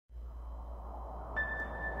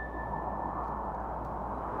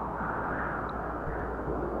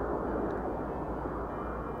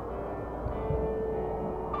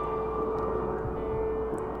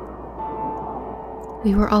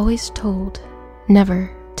We were always told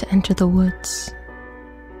never to enter the woods.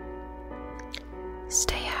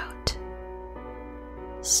 Stay out.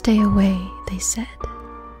 Stay away, they said.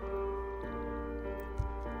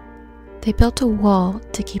 They built a wall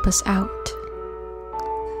to keep us out,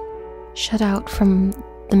 shut out from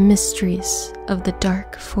the mysteries of the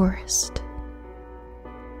dark forest.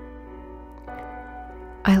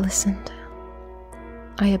 I listened.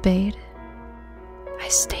 I obeyed. I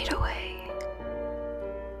stayed away.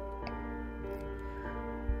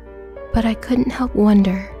 But I couldn't help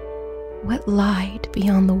wonder what lied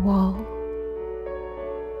beyond the wall.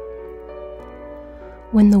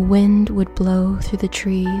 When the wind would blow through the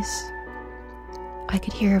trees, I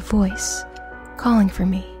could hear a voice calling for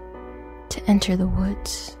me to enter the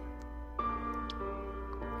woods.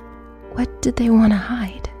 What did they want to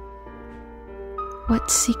hide?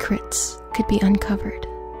 What secrets could be uncovered?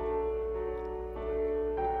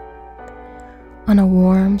 On a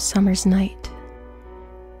warm summer's night,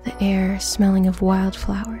 the air smelling of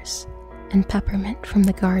wildflowers and peppermint from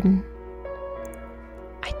the garden,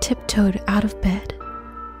 I tiptoed out of bed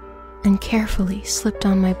and carefully slipped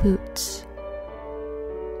on my boots.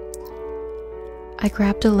 I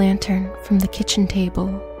grabbed a lantern from the kitchen table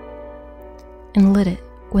and lit it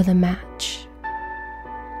with a match.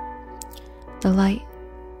 The light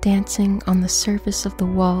dancing on the surface of the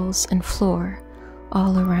walls and floor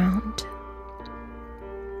all around.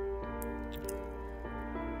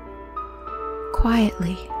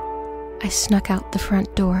 Quietly, I snuck out the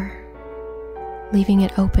front door, leaving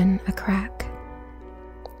it open a crack.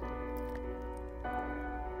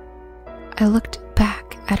 I looked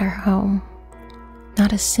back at our home,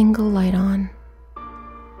 not a single light on.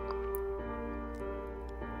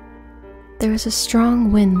 There was a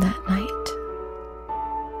strong wind that night,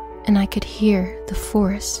 and I could hear the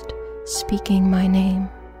forest speaking my name.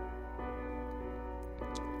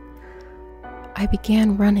 I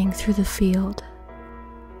began running through the field,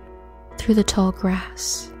 through the tall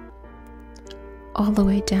grass, all the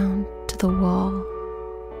way down to the wall.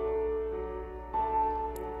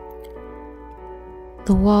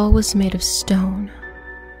 The wall was made of stone,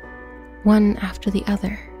 one after the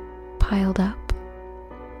other, piled up.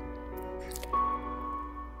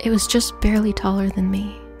 It was just barely taller than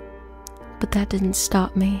me, but that didn't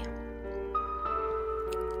stop me.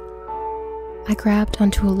 I grabbed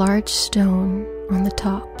onto a large stone on the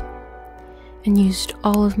top and used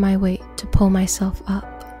all of my weight to pull myself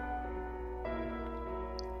up.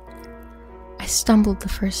 I stumbled the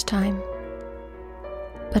first time,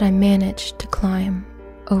 but I managed to climb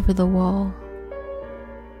over the wall.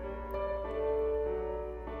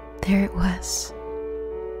 There it was,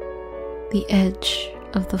 the edge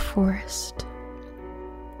of the forest.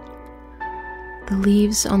 The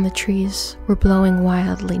leaves on the trees were blowing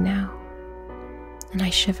wildly now, and I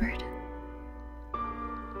shivered.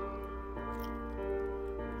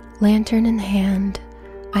 Lantern in hand,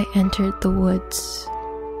 I entered the woods.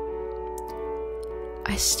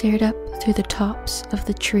 I stared up through the tops of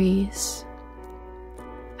the trees.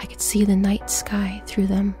 I could see the night sky through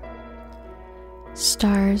them,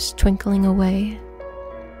 stars twinkling away.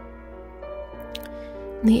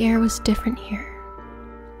 The air was different here.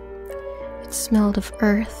 It smelled of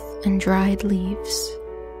earth and dried leaves.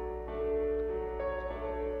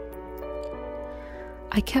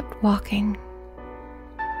 I kept walking.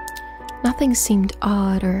 Nothing seemed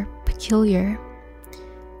odd or peculiar,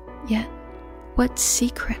 yet what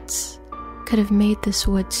secrets could have made this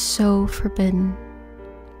wood so forbidden?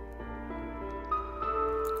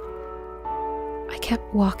 I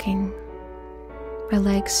kept walking, my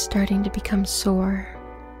legs starting to become sore.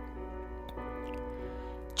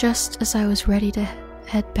 Just as I was ready to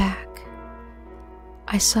head back,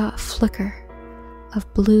 I saw a flicker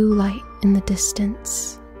of blue light in the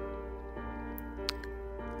distance.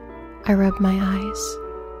 I rubbed my eyes.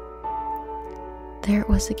 There it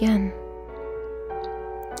was again.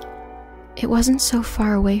 It wasn't so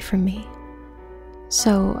far away from me,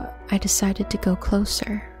 so I decided to go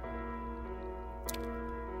closer.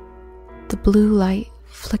 The blue light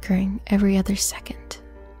flickering every other second.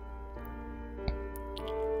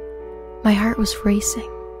 My heart was racing.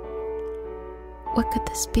 What could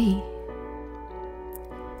this be?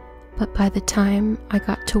 But by the time I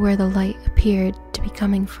got to where the light appeared to be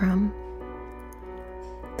coming from,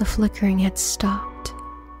 the flickering had stopped.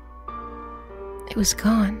 It was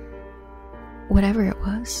gone, whatever it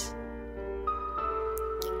was.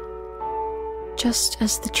 Just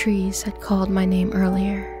as the trees had called my name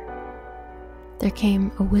earlier, there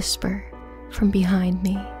came a whisper from behind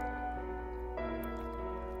me.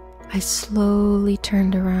 I slowly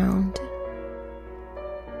turned around.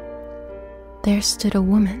 there stood a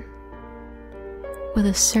woman with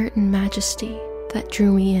a certain majesty that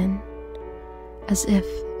drew me in, as if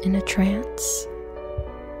in a trance.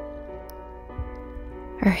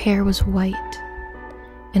 Her hair was white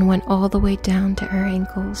and went all the way down to her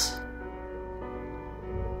ankles.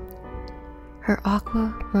 Her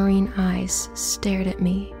aquamarine eyes stared at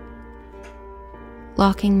me,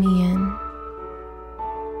 locking me in.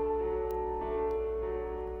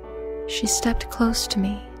 She stepped close to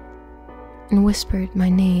me and whispered my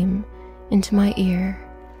name into my ear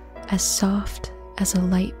as soft as a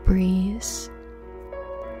light breeze,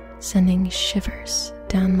 sending shivers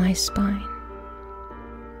down my spine.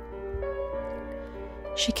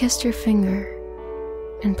 She kissed her finger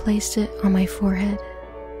and placed it on my forehead.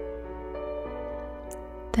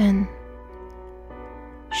 Then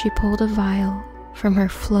she pulled a vial from her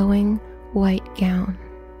flowing white gown.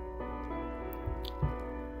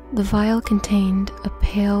 The vial contained a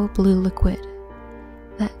pale blue liquid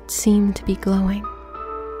that seemed to be glowing.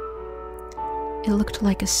 It looked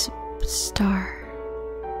like a star.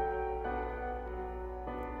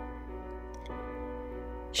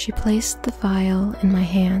 She placed the vial in my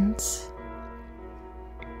hands.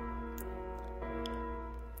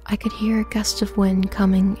 I could hear a gust of wind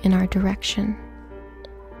coming in our direction,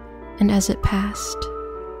 and as it passed,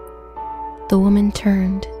 the woman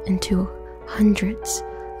turned into hundreds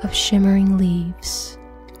of shimmering leaves,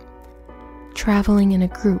 traveling in a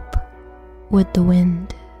group with the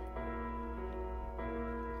wind.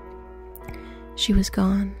 She was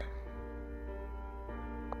gone.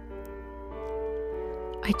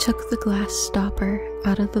 I took the glass stopper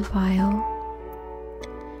out of the vial,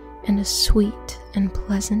 and a sweet and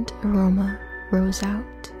pleasant aroma rose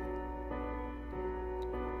out.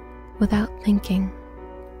 Without thinking,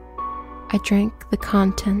 I drank the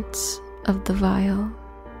contents of the vial.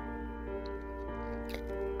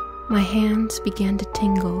 My hands began to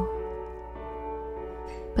tingle,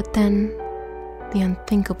 but then the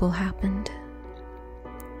unthinkable happened.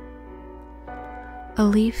 A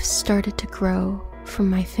leaf started to grow from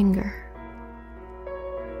my finger.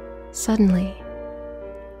 Suddenly,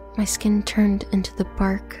 my skin turned into the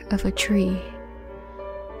bark of a tree,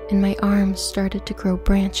 and my arms started to grow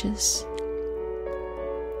branches.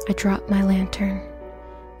 I dropped my lantern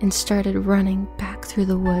and started running back through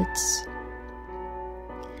the woods.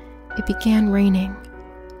 It began raining,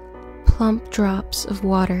 plump drops of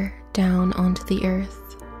water down onto the earth.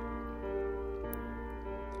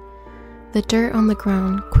 The dirt on the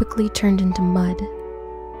ground quickly turned into mud,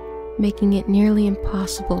 making it nearly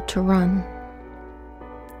impossible to run.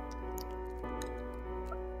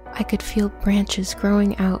 I could feel branches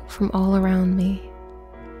growing out from all around me.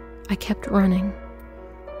 I kept running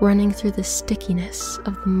through the stickiness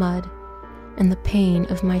of the mud and the pain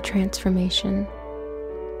of my transformation.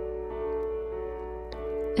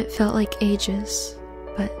 It felt like ages,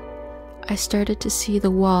 but I started to see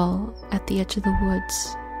the wall at the edge of the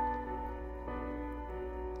woods.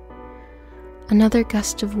 Another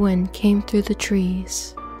gust of wind came through the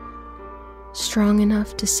trees, strong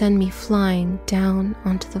enough to send me flying down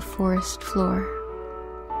onto the forest floor.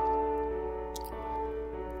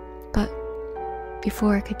 But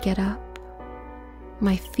before I could get up,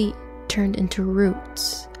 my feet turned into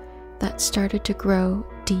roots that started to grow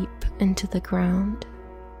deep into the ground.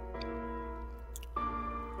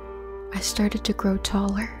 I started to grow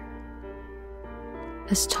taller,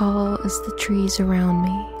 as tall as the trees around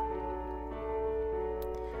me.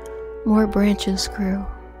 More branches grew,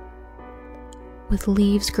 with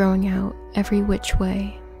leaves growing out every which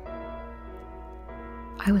way.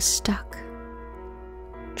 I was stuck,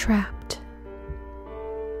 trapped.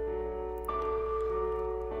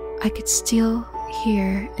 I could still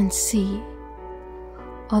hear and see,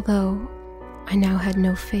 although I now had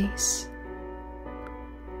no face.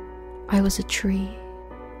 I was a tree,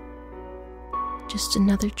 just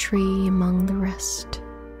another tree among the rest.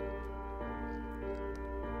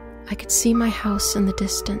 I could see my house in the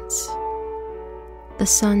distance, the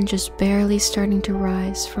sun just barely starting to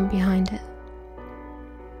rise from behind it.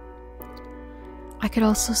 I could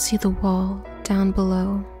also see the wall down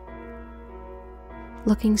below,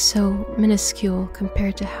 looking so minuscule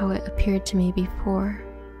compared to how it appeared to me before.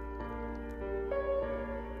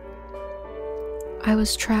 I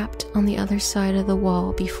was trapped on the other side of the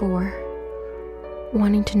wall before,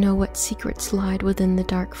 wanting to know what secrets lied within the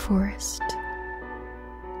dark forest.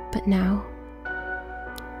 But now,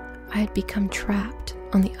 I had become trapped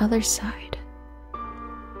on the other side,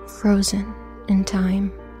 frozen in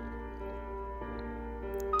time.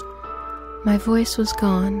 My voice was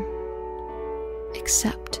gone,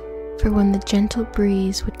 except for when the gentle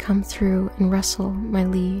breeze would come through and rustle my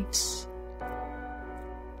leaves.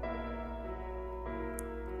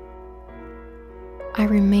 I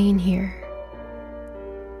remain here,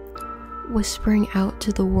 whispering out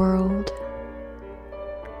to the world,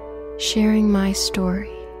 sharing my story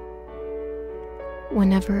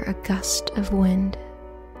whenever a gust of wind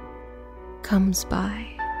comes by.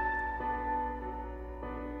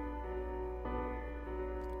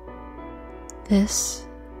 This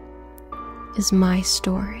is my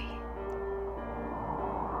story.